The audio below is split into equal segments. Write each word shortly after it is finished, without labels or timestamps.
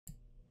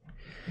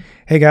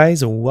Hey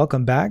guys,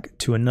 welcome back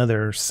to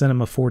another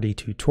Cinema 4D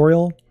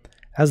tutorial.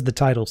 As the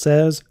title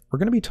says, we're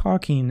going to be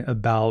talking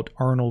about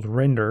Arnold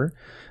render,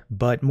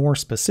 but more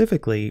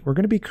specifically, we're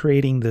going to be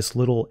creating this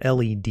little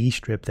LED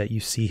strip that you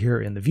see here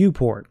in the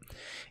viewport.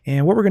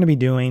 And what we're going to be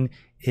doing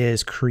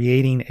is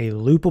creating a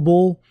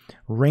loopable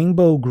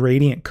rainbow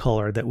gradient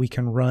color that we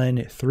can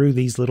run through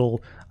these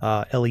little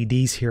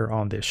LEDs here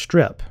on this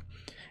strip.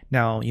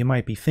 Now, you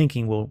might be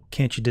thinking, well,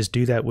 can't you just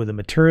do that with a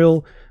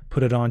material,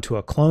 put it onto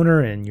a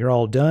cloner, and you're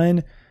all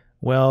done?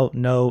 Well,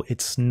 no,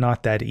 it's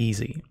not that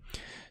easy.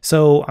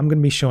 So I'm going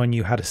to be showing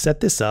you how to set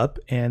this up,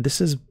 and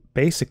this is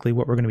basically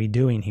what we're going to be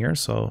doing here.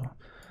 So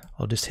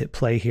I'll just hit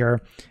play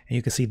here, and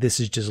you can see this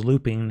is just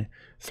looping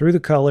through the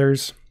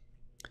colors,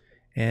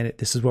 and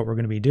this is what we're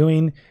going to be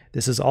doing.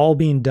 This is all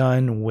being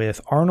done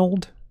with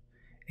Arnold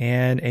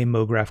and a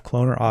Mograph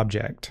cloner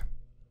object.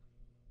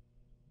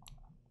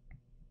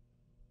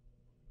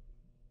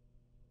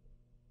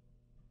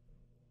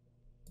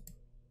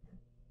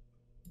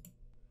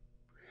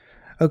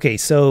 Okay,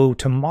 so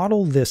to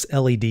model this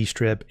LED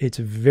strip, it's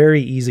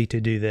very easy to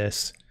do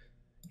this.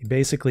 You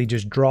basically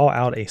just draw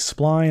out a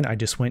spline. I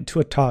just went to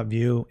a top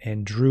view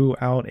and drew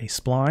out a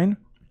spline.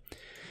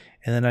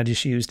 And then I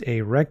just used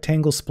a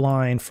rectangle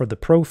spline for the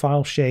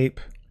profile shape,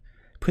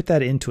 put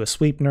that into a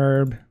sweep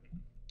NURB,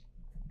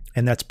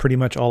 and that's pretty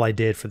much all I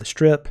did for the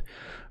strip.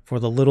 For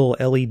the little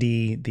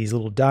LED, these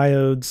little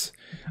diodes,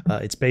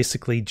 it's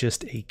basically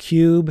just a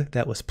cube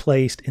that was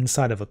placed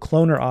inside of a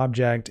cloner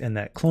object, and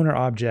that cloner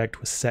object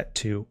was set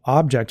to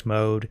object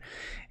mode,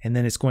 and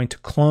then it's going to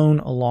clone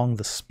along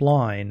the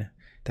spline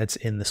that's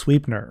in the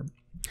sweep NURB.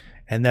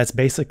 And that's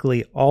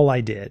basically all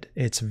I did.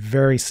 It's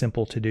very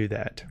simple to do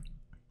that.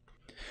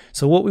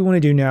 So what we want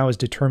to do now is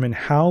determine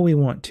how we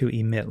want to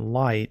emit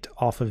light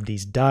off of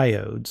these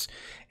diodes,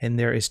 and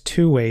there is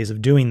two ways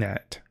of doing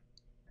that.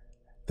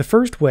 The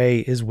first way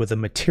is with a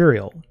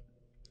material,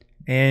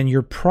 and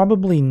you're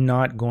probably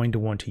not going to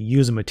want to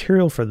use a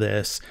material for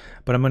this,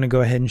 but I'm going to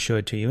go ahead and show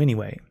it to you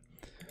anyway.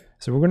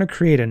 So we're going to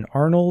create an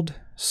Arnold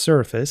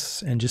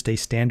surface and just a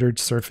standard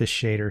surface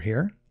shader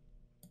here.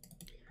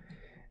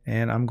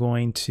 And I'm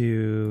going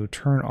to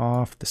turn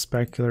off the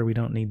specular. We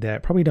don't need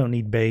that. Probably don't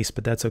need base,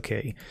 but that's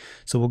okay.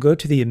 So we'll go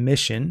to the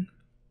emission.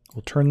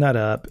 We'll turn that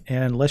up,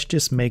 and let's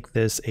just make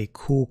this a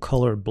cool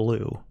color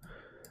blue.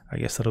 I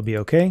guess that'll be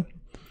okay.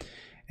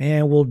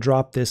 And we'll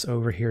drop this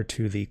over here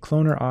to the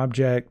cloner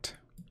object,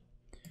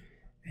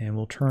 and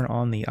we'll turn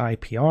on the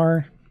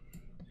IPR.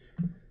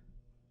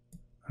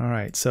 All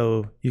right,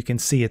 so you can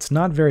see it's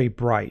not very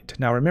bright.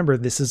 Now remember,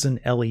 this is an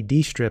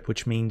LED strip,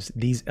 which means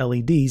these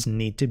LEDs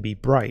need to be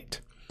bright.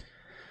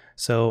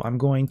 So I'm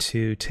going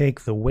to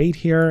take the weight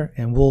here,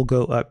 and we'll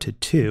go up to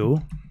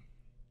 2.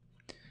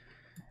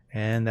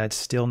 And that's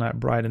still not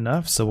bright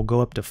enough, so we'll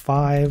go up to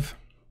 5.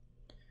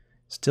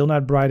 Still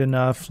not bright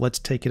enough. Let's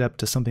take it up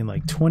to something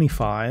like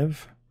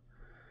 25.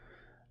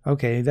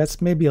 Okay,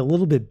 that's maybe a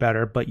little bit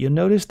better, but you'll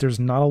notice there's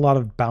not a lot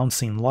of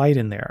bouncing light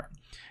in there.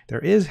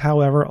 There is,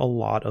 however, a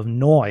lot of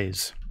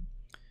noise.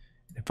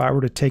 If I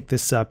were to take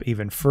this up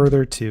even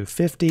further to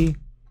 50,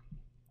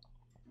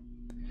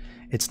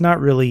 it's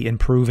not really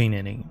improving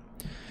any.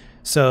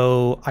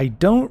 So I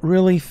don't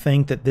really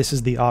think that this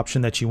is the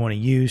option that you want to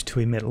use to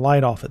emit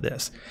light off of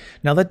this.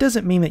 Now that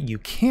doesn't mean that you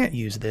can't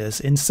use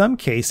this. In some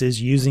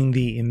cases, using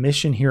the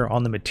emission here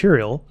on the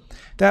material,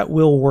 that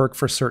will work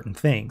for certain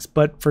things.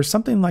 But for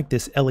something like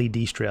this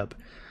LED strip,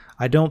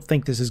 I don't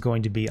think this is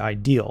going to be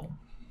ideal.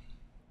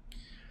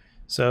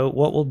 So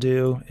what we'll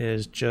do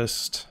is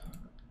just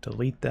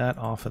delete that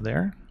off of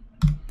there.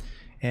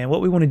 And what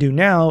we want to do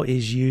now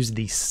is use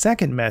the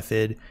second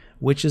method,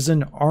 which is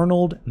an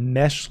Arnold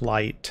mesh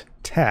light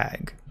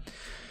tag.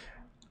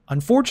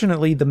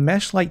 Unfortunately, the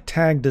mesh light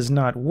tag does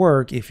not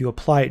work if you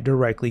apply it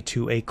directly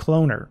to a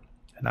cloner.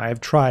 And I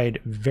have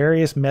tried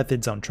various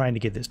methods on trying to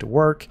get this to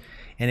work,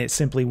 and it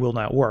simply will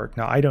not work.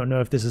 Now, I don't know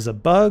if this is a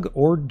bug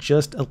or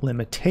just a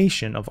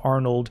limitation of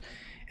Arnold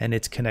and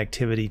its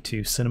connectivity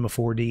to Cinema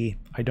 4D.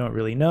 I don't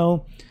really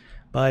know.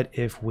 But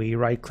if we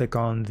right-click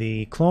on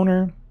the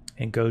cloner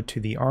and go to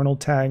the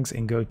Arnold tags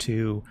and go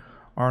to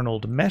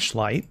Arnold mesh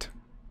light,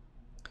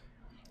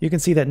 you can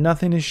see that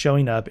nothing is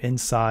showing up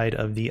inside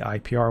of the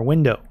IPR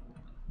window.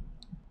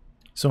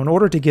 So in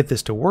order to get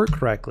this to work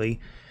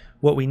correctly,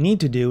 what we need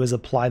to do is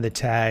apply the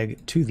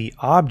tag to the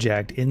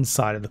object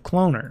inside of the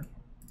cloner.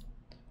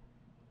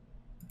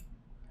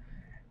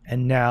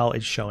 And now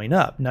it's showing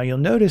up. Now you'll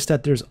notice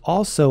that there's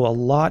also a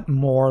lot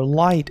more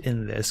light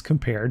in this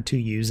compared to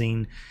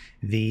using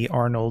the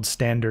Arnold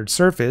standard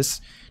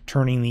surface,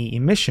 turning the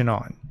emission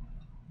on.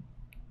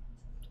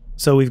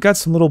 So we've got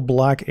some little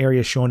black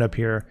area showing up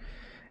here,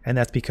 and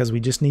that's because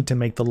we just need to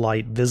make the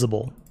light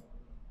visible.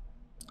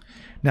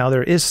 Now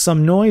there is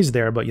some noise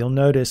there, but you'll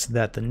notice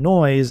that the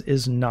noise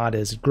is not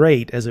as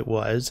great as it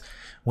was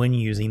when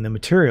using the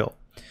material.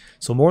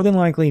 So more than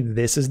likely,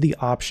 this is the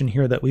option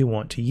here that we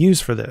want to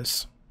use for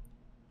this.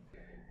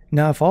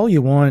 Now if all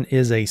you want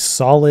is a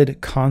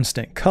solid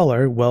constant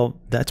color, well,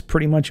 that's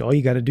pretty much all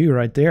you got to do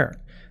right there.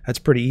 That's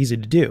pretty easy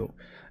to do.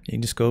 You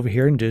can just go over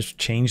here and just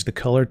change the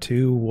color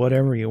to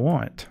whatever you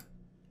want.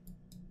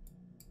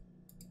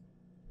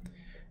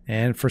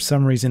 And for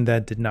some reason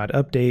that did not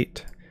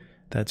update.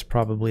 That's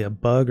probably a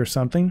bug or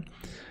something.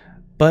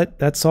 But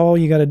that's all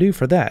you got to do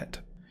for that.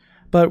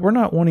 But we're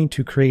not wanting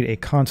to create a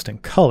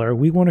constant color.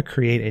 We want to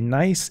create a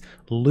nice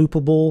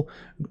loopable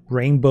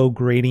rainbow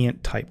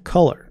gradient type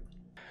color.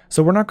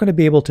 So we're not going to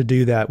be able to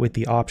do that with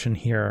the option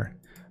here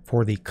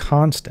for the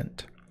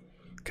constant.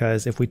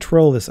 Because if we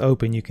twirl this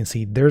open, you can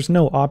see there's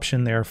no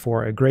option there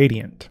for a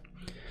gradient.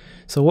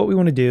 So what we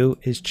want to do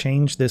is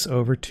change this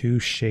over to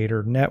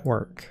shader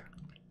network.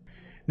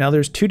 Now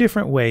there's two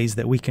different ways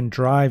that we can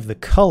drive the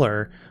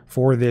color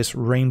for this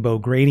rainbow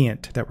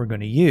gradient that we're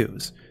going to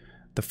use.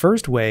 The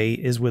first way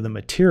is with a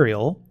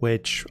material,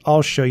 which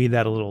I'll show you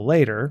that a little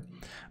later.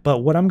 But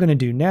what I'm going to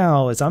do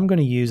now is I'm going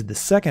to use the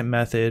second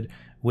method,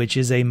 which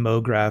is a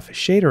Mograph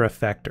shader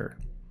effector.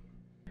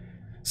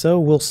 So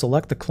we'll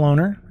select the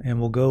cloner and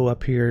we'll go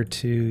up here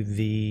to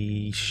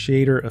the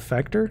shader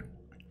effector.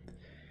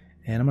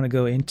 And I'm going to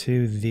go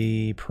into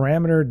the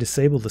parameter,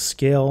 disable the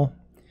scale,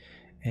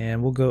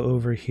 and we'll go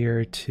over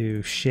here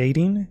to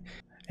shading.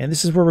 And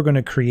this is where we're going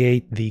to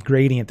create the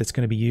gradient that's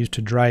going to be used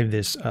to drive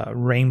this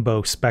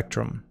rainbow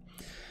spectrum.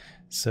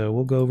 So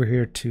we'll go over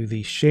here to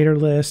the shader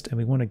list and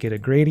we want to get a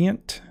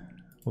gradient.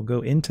 We'll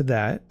go into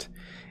that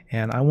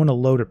and I want to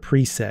load a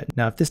preset.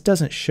 Now if this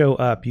doesn't show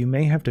up, you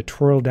may have to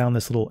twirl down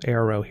this little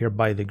arrow here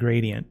by the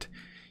gradient.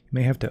 You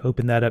may have to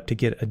open that up to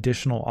get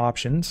additional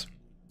options.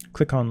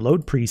 Click on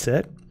load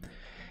preset.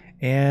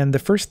 And the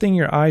first thing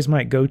your eyes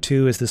might go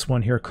to is this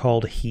one here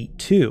called Heat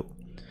 2.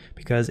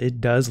 Because it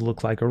does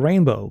look like a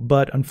rainbow,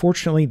 but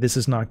unfortunately this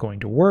is not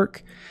going to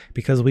work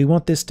because we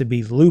want this to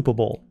be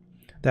loopable.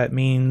 That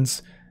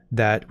means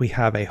that we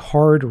have a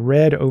hard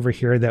red over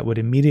here that would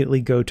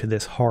immediately go to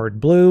this hard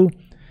blue,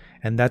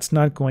 and that's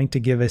not going to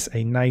give us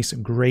a nice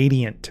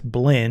gradient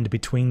blend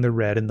between the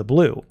red and the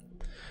blue.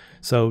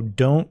 So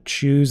don't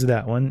choose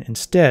that one.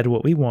 Instead,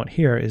 what we want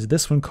here is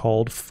this one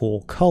called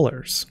full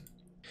colors.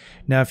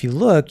 Now if you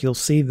look, you'll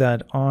see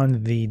that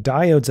on the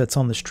diodes that's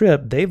on the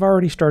strip, they've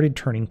already started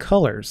turning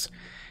colors.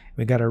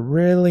 We got a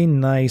really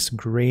nice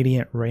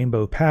gradient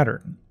rainbow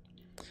pattern.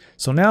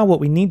 So now what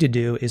we need to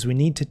do is we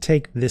need to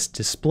take this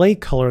display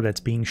color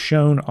that's being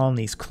shown on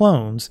these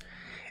clones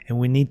and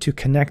we need to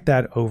connect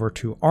that over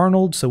to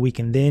Arnold so we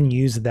can then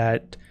use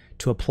that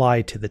to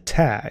apply to the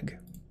tag.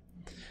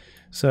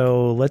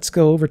 So let's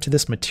go over to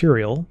this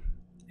material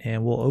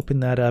and we'll open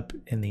that up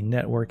in the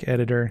network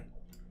editor.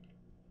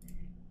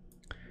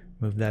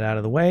 Move that out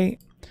of the way.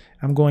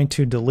 I'm going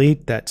to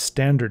delete that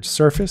standard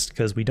surface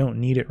because we don't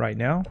need it right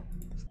now.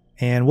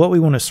 And what we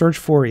want to search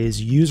for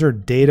is user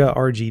data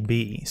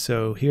RGB.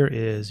 So here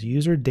is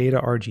user data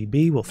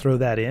RGB. We'll throw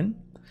that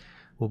in.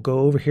 We'll go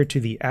over here to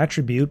the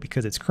attribute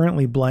because it's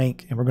currently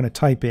blank and we're going to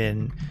type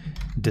in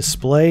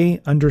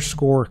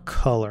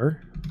display_color.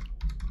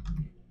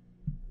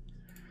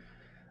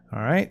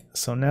 All right,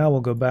 so now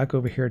we'll go back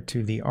over here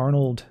to the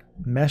Arnold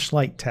mesh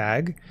light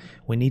tag.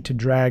 We need to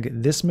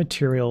drag this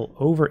material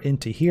over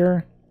into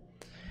here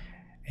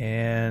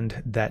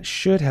and that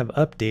should have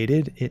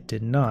updated. It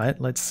did not.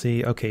 Let's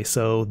see. Okay,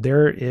 so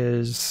there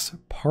is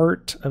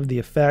part of the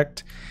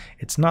effect.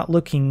 It's not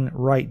looking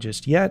right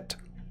just yet.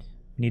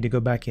 We need to go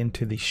back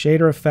into the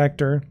shader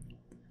effector,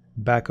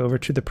 back over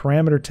to the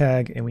parameter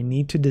tag, and we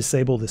need to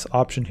disable this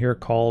option here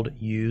called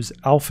use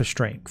alpha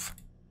strength.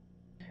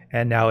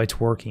 And now it's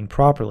working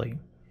properly.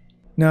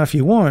 Now if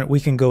you want, we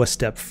can go a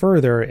step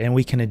further and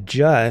we can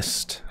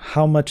adjust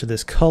how much of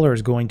this color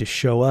is going to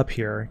show up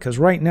here. Because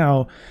right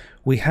now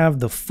we have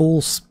the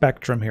full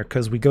spectrum here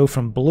because we go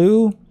from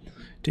blue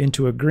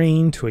into a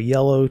green to a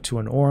yellow to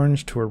an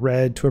orange to a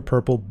red to a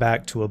purple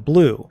back to a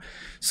blue.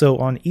 So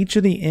on each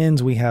of the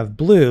ends we have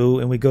blue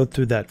and we go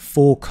through that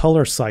full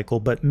color cycle,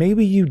 but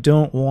maybe you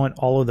don't want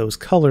all of those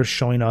colors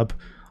showing up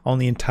on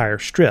the entire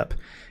strip.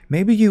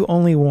 Maybe you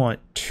only want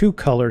 2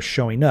 colors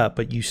showing up,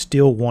 but you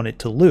still want it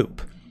to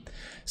loop.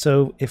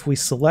 So if we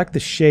select the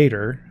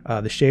shader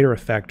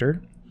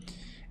effector,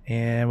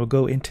 and we'll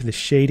go into the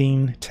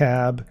shading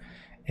tab,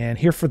 and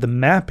here for the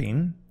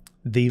mapping,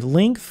 the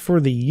length for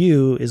the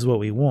U is what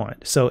we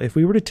want. So if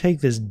we were to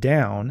take this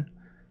down,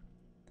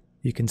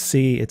 you can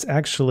see it's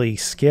actually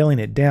scaling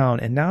it down,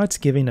 and now it's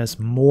giving us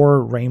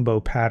more rainbow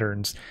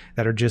patterns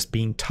that are just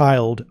being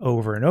tiled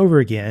over and over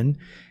again,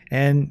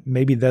 and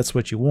maybe that's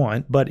what you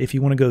want. But if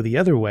you want to go the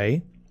other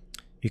way,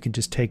 you can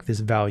just take this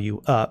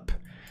value up.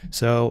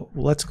 So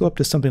let's go up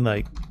to something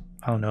like,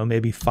 I don't know,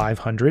 maybe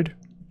 500.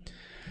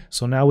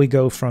 So now we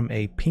go from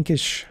a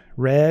pinkish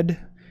red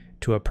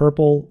to a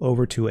purple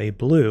over to a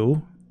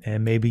blue,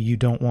 and maybe you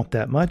don't want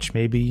that much.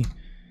 Maybe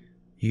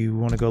you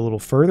want to go a little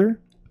further,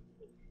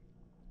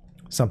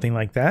 something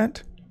like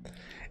that.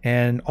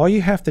 And all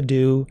you have to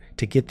do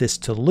to get this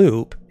to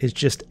loop is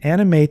just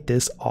animate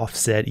this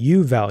offset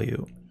U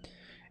value.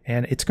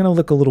 And it's going to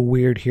look a little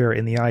weird here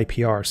in the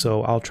IPR,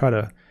 so I'll try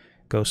to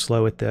go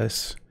slow with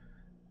this.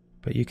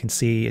 But you can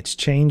see it's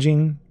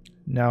changing.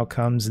 Now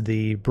comes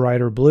the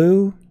brighter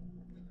blue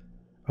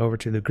over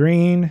to the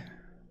green,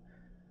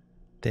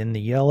 then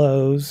the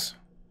yellows,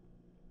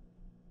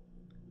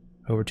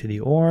 over to the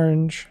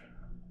orange,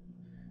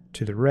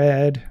 to the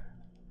red,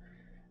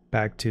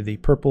 back to the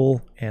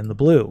purple and the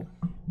blue.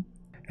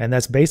 And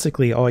that's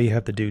basically all you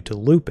have to do to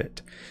loop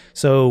it.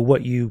 So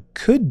what you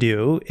could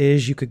do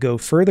is you could go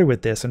further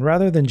with this, and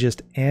rather than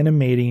just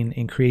animating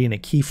and creating a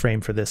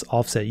keyframe for this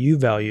offset U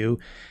value,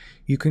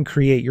 you can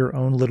create your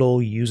own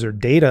little user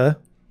data.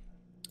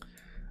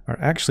 Or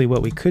actually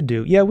what we could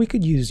do, yeah, we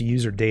could use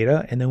user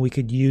data, and then we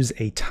could use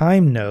a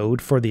time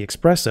node for the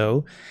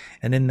espresso,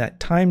 and in that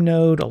time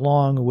node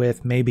along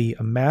with maybe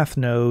a math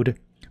node,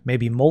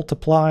 maybe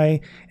multiply,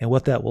 and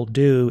what that will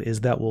do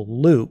is that will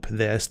loop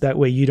this. That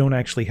way you don't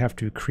actually have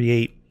to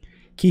create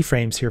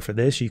keyframes here for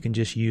this. You can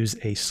just use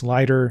a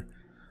slider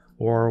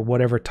or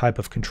whatever type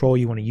of control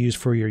you want to use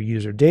for your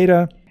user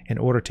data in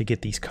order to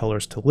get these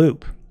colors to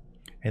loop.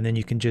 And then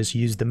you can just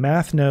use the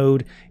math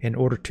node in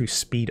order to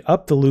speed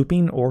up the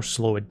looping or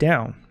slow it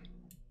down.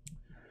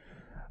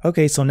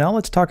 Okay, so now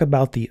let's talk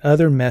about the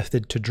other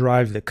method to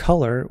drive the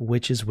color,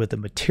 which is with the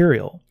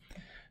material.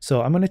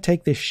 So I'm going to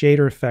take this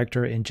shader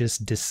effector and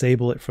just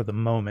disable it for the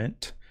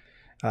moment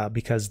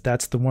because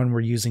that's the one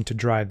we're using to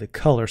drive the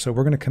color. So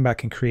we're going to come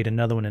back and create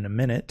another one in a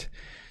minute.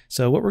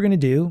 So what we're going to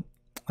do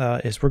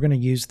is we're going to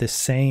use the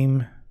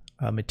same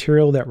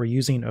material that we're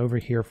using over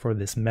here for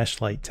this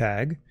mesh light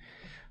tag.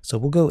 So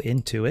we'll go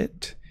into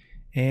it,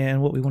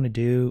 and what we want to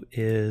do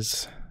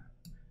is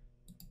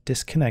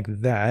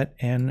disconnect that,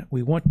 and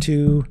we want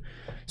to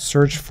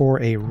search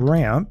for a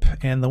ramp,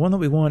 and the one that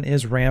we want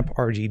is ramp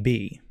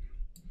RGB.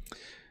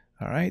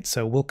 All right,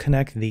 so we'll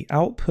connect the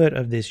output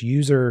of this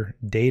user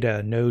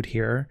data node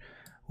here.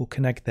 We'll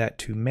connect that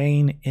to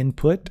main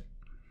input,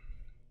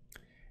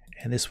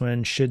 and this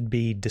one should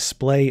be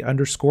display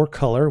underscore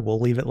color. We'll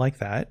leave it like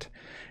that.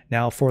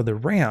 Now for the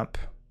ramp,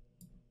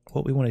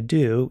 what we want to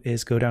do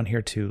is go down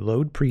here to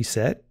load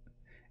preset,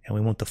 and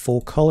we want the full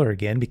color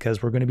again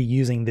because we're going to be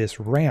using this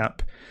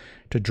ramp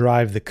to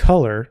drive the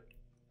color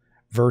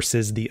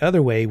versus the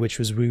other way, which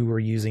was we were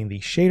using the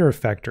shader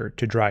effector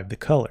to drive the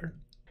color.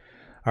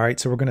 All right,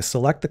 so we're going to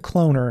select the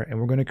cloner and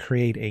we're going to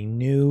create a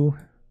new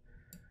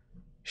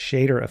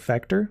shader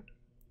effector.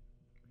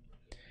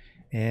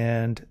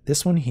 And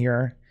this one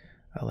here,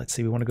 let's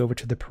see, we want to go over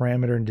to the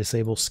parameter and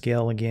disable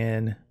scale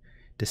again,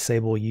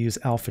 disable use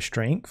alpha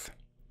strength.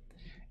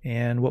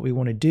 And what we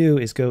want to do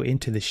is go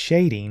into the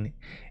shading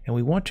and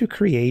we want to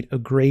create a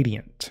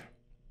gradient.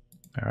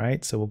 All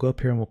right, so we'll go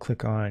up here and we'll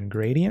click on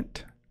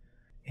gradient.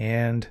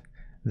 And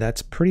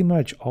that's pretty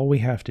much all we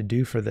have to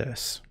do for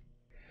this.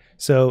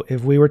 So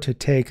if we were to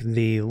take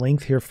the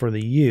length here for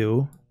the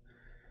U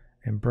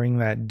and bring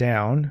that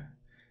down,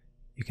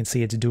 you can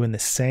see it's doing the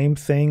same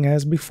thing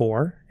as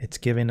before. It's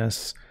giving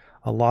us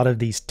a lot of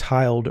these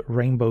tiled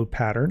rainbow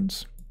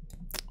patterns.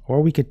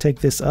 Or we could take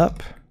this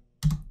up.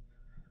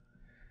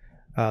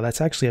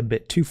 That's actually a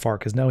bit too far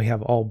because now we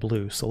have all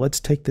blue. So let's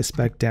take this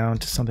back down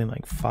to something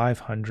like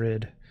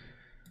 500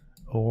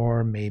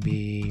 or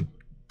maybe,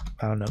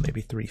 I don't know,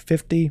 maybe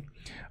 350.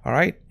 All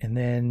right, and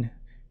then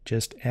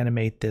just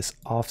animate this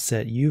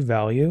offset U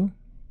value.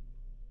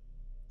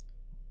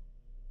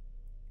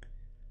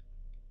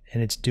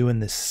 And it's doing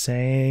the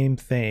same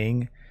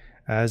thing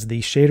as the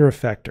shader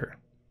effector.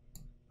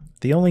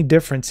 The only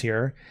difference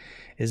here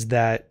is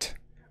that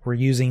we're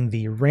using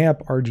the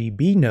ramp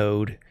RGB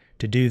node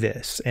to do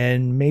this.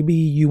 And maybe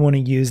you want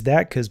to use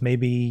that because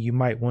maybe you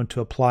might want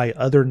to apply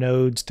other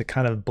nodes to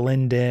kind of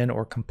blend in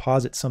or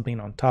composite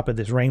something on top of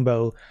this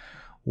rainbow.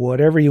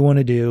 Whatever you want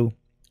to do,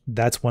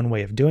 that's one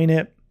way of doing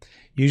it.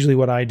 Usually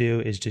what I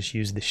do is just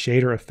use the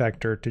shader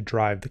effector to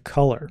drive the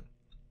color.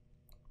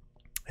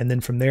 And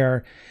then from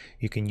there,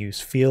 you can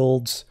use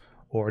fields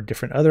or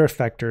different other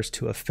effectors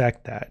to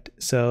affect that.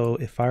 So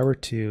if I were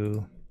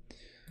to,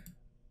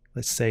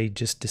 let's say,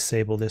 just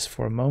disable this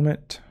for a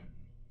moment,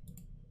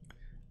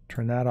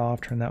 turn that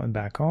off, turn that one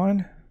back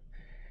on,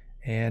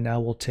 and now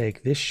we'll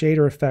take this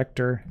shader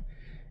effector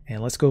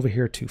and let's go over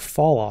here to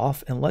fall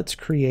off and let's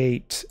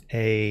create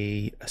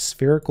a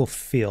spherical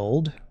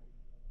field.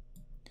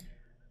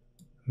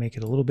 Make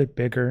it a little bit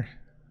bigger,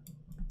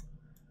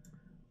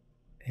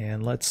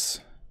 and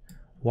let's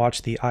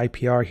watch the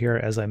IPR here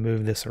as I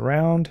move this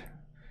around,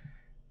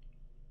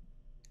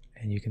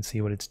 and you can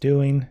see what it's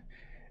doing.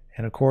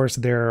 And of course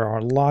there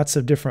are lots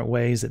of different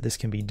ways that this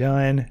can be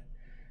done.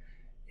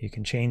 You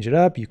can change it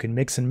up, you can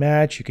mix and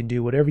match, you can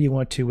do whatever you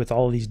want to with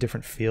all of these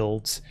different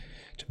fields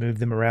to move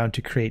them around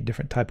to create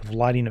different type of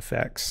lighting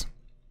effects.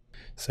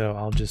 So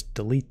I'll just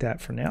delete that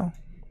for now.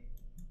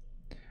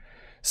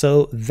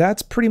 So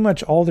that's pretty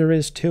much all there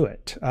is to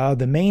it.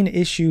 The main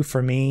issue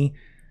for me,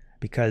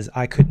 because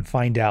I couldn't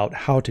find out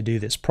how to do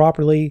this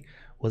properly,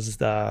 was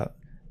the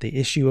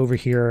issue over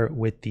here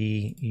with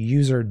the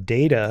user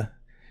data.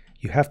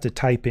 You have to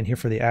type in here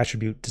for the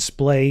attribute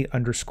display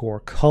underscore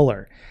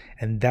color.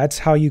 And that's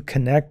how you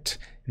connect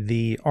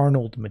the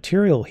Arnold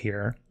material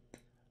here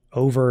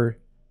over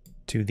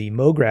to the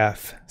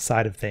Mograph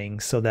side of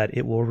things so that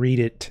it will read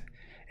it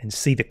and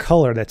see the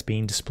color that's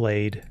being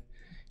displayed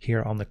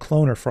here on the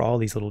cloner for all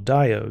these little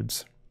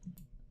diodes.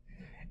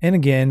 And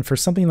again, for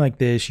something like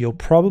this, you'll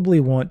probably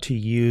want to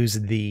use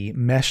the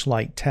mesh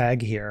light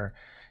tag here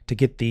to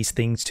get these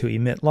things to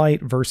emit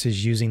light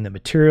versus using the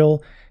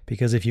material,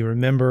 because if you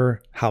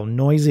remember how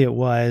noisy it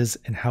was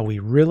and how we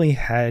really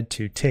had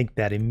to take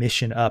that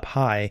emission up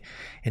high,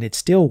 and it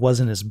still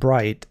wasn't as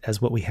bright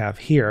as what we have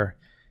here.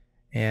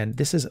 And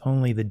this is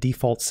only the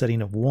default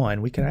setting of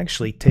 1. We can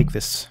actually take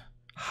this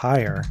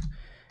higher,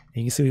 and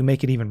you can see we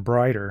make it even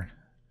brighter.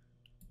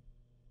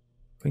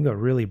 We can go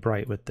really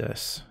bright with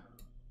this.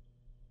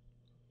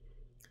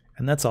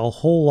 And that's a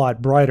whole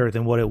lot brighter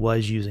than what it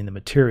was using the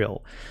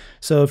material.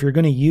 So if you're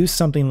going to use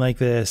something like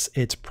this,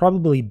 it's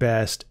probably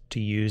best to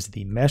use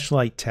the mesh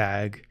light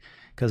tag,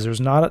 because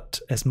there's not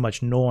as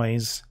much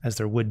noise as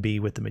there would be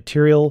with the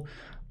material,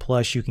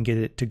 plus you can get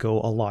it to go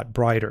a lot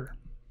brighter.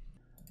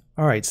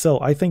 Alright, so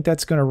I think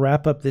that's going to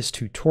wrap up this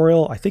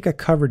tutorial. I think I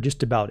covered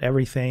just about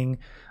everything.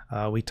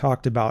 We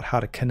talked about how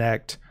to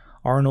connect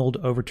Arnold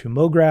over to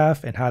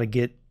Mograph and how to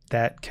get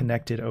that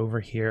connected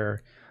over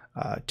here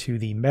to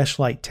the mesh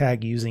light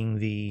tag using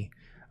the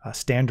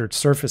standard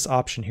surface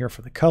option here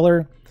for the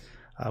color.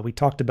 We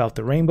talked about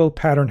the rainbow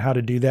pattern, how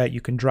to do that.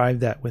 You can drive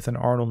that with an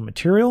Arnold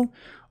material,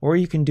 or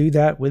you can do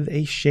that with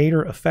a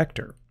shader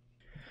effector.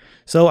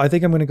 So I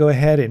think I'm going to go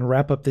ahead and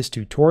wrap up this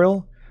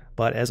tutorial.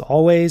 But as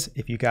always,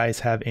 if you guys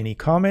have any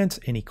comments,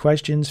 any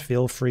questions,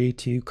 feel free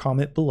to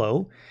comment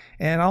below.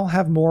 And I'll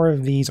have more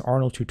of these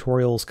Arnold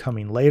tutorials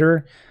coming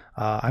later.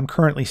 I'm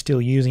currently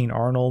still using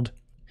Arnold.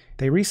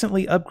 They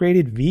recently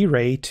upgraded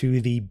V-Ray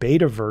to the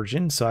beta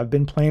version, so I've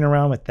been playing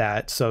around with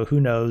that. So who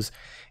knows,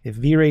 if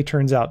V-Ray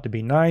turns out to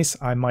be nice,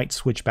 I might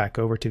switch back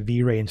over to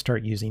V-Ray and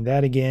start using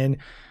that again.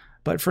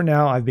 But for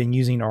now, I've been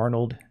using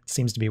Arnold. It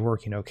seems to be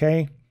working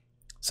okay.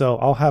 So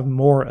I'll have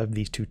more of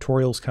these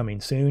tutorials coming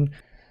soon.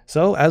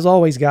 So as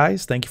always,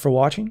 guys, thank you for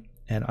watching,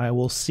 and I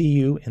will see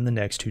you in the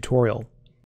next tutorial.